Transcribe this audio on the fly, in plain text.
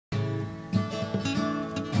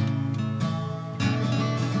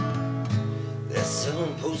They're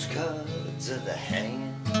selling postcards of the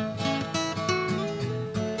hanging.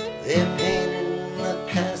 They're painting the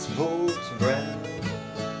passports brown.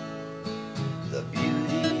 The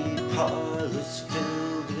beauty parlors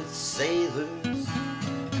filled with sailors.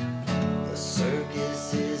 The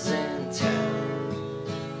circus is in town.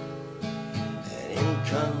 And in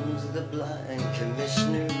comes the blind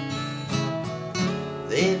commissioner.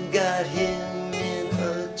 They've got him in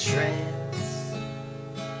a trance.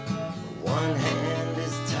 One hand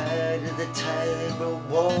is tied to the tightrope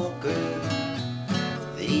walker,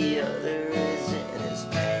 the other is in his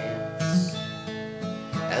pants.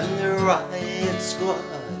 And the riot squad,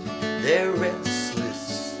 they're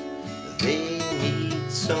restless. They need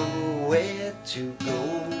somewhere to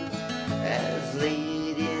go. As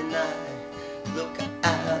Lady and I look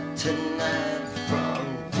out tonight from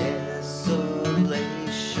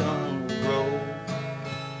Desolation Road.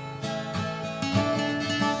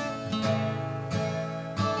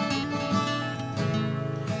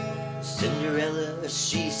 Cinderella,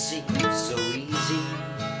 she seems so easy.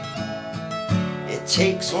 It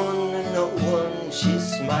takes one to know one. She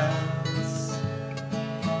smiles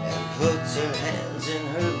and puts her hands in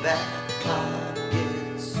her back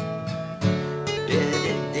pockets,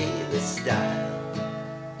 Betty Davis style.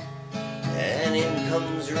 And in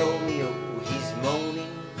comes Romeo, he's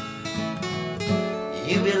moaning.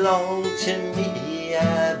 You belong to me,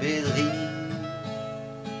 I believe.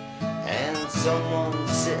 And someone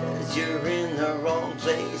says you're in the wrong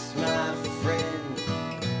place, my friend.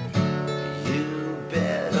 You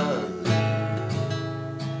better leave.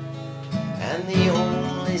 And the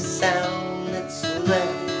only sound that's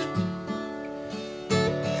left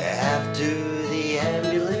after the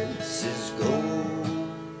ambulances go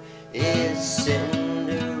is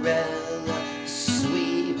Cinderella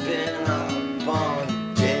sweeping up on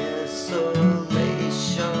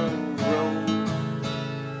Desolation Road.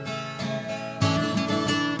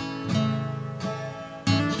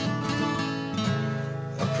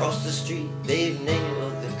 Across the street they've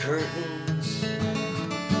nailed the curtains.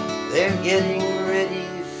 They're getting ready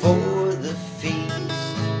for the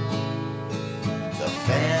feast. The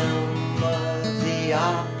Phantom of the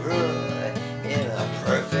Opera in a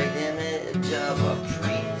perfect image of a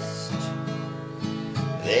priest.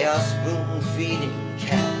 They are spoon-feeding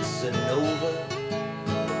Casanova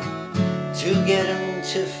to get him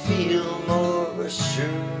to feel more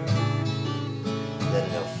assured. Then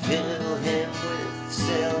they'll fill him with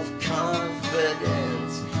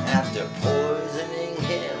self-confidence after poisoning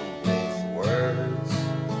him with words.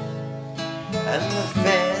 And the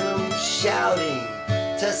Phantom shouting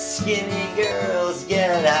to skinny girls,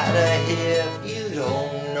 get out of here if you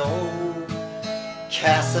don't know.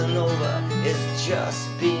 Casanova is just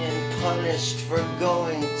being punished for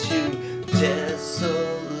going to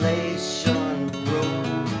Desolation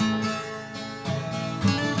Road.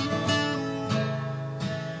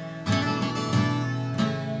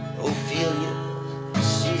 Ophelia,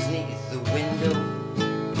 she's neath the window.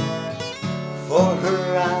 For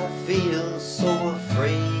her I feel so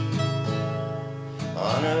afraid.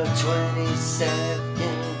 On her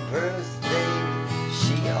 22nd birthday,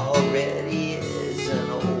 she already is an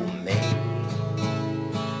old maid.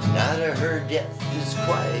 Now that her death is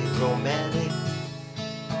quite romantic,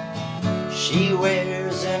 she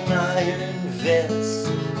wears an iron vest.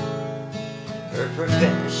 Her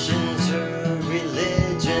profession's her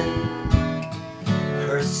religion.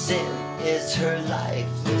 Her sin is her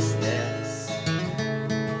lifelessness.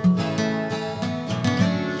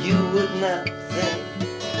 You would not think,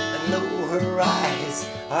 I know her eyes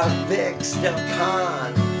are fixed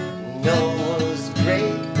upon Noah's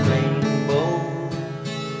great rainbow.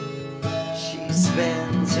 She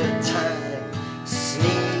spends her time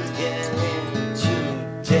sneaking into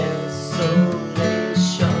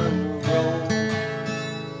Desolation Road.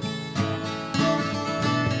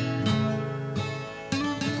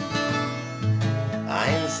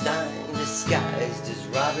 Einstein disguised as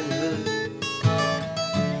Robin Hood,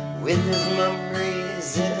 with his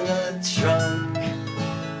memories in a trunk,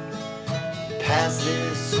 passed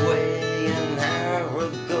this way an hour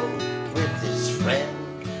ago with his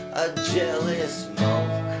friend, a jealous monk.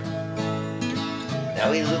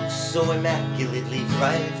 Now he looks so immaculately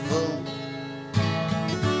frightful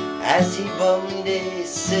as he bummed a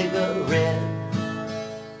cigarette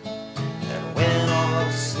and went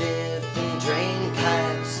off sniffing drain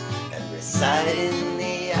pipes and reciting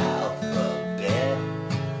the alphabet.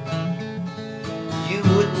 You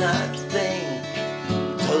would not think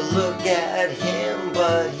to look at him,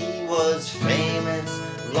 but he was famous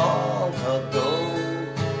long ago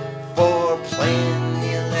for playing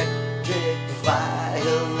the electric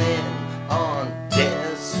violin on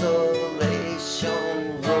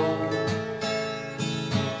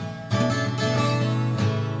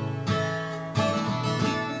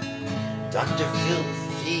Dr.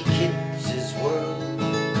 Filth, he keeps his world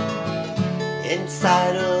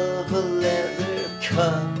inside of a leather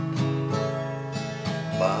cup,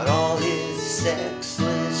 but all his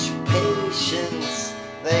sexless patients,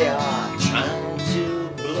 they are trying to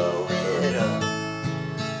blow it up.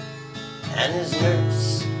 And his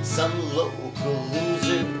nurse, some local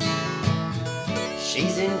loser,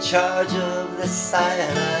 she's in charge of the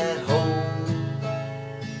cyanide hole,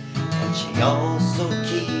 and she also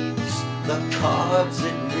keeps the carbs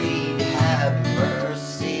that read, "Have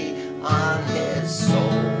mercy on his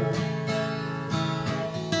soul."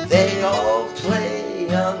 They all play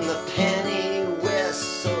on the penny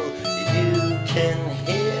whistle, you can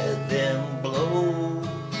hear them blow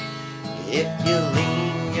if you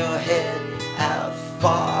lean your head out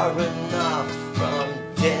far enough from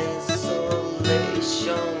Desolation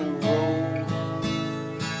Road.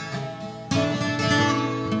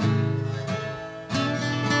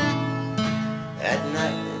 At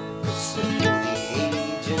night, the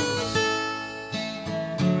agents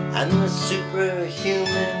and the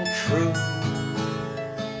superhuman crew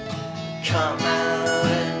come out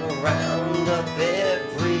and round up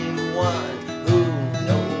everyone who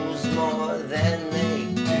knows more than they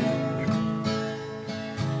do,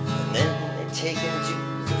 and then they take him to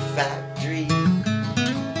the factory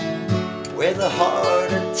where the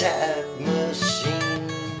heart attack machine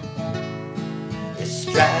is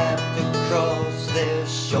strapped across their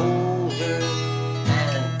shoulder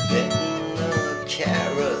and bitten the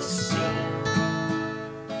kerosene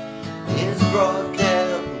is brought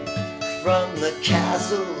down from the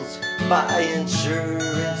castles by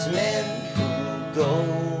insurance men who go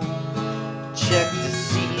check to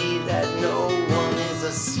see that no one is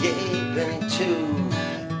escaping to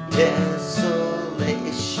Desolation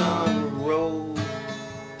Road.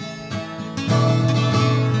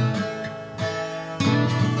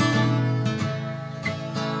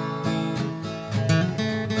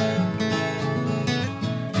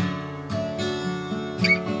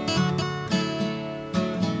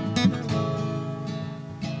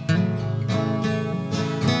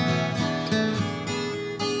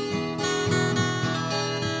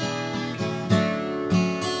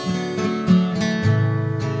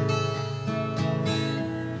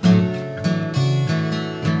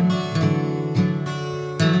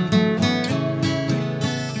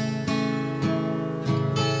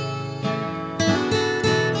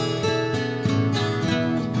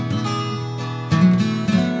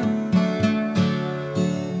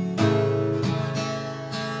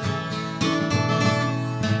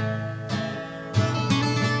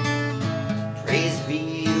 Praise be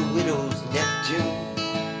the widow's Neptune,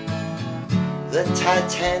 the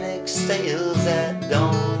Titanic sails at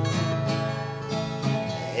dawn.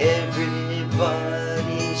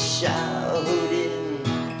 Everybody shouting,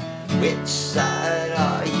 which side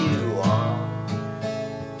are you on?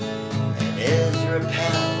 And Ezra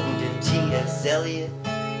Pound and T.S. Eliot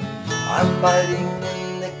are fighting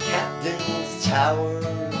in the captain's tower,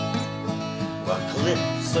 while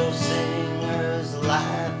calypso singers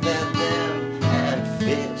laugh at them and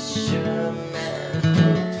fishermen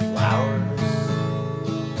hold flowers.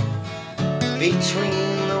 Between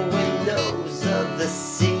the windows of the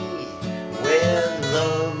sea where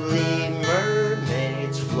lovely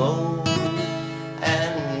mermaids flow,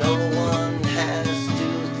 and no one has to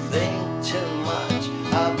think too much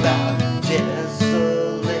about Desolation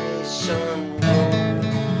Road.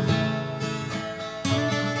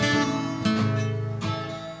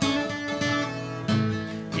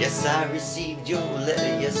 Yes, I received your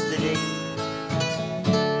letter yesterday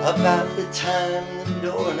about the time the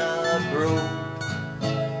doorknob broke,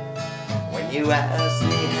 when you asked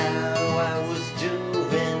me how I was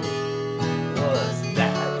doing. Was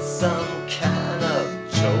that some kind of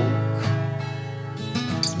joke?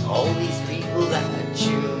 All these people that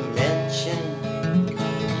you mentioned,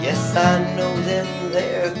 yes, I know them,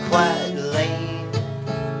 they're quite lame.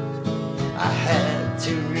 I had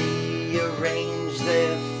to rearrange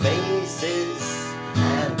their faces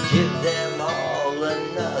and give them all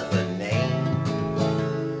another name.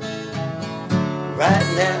 Right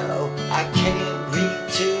now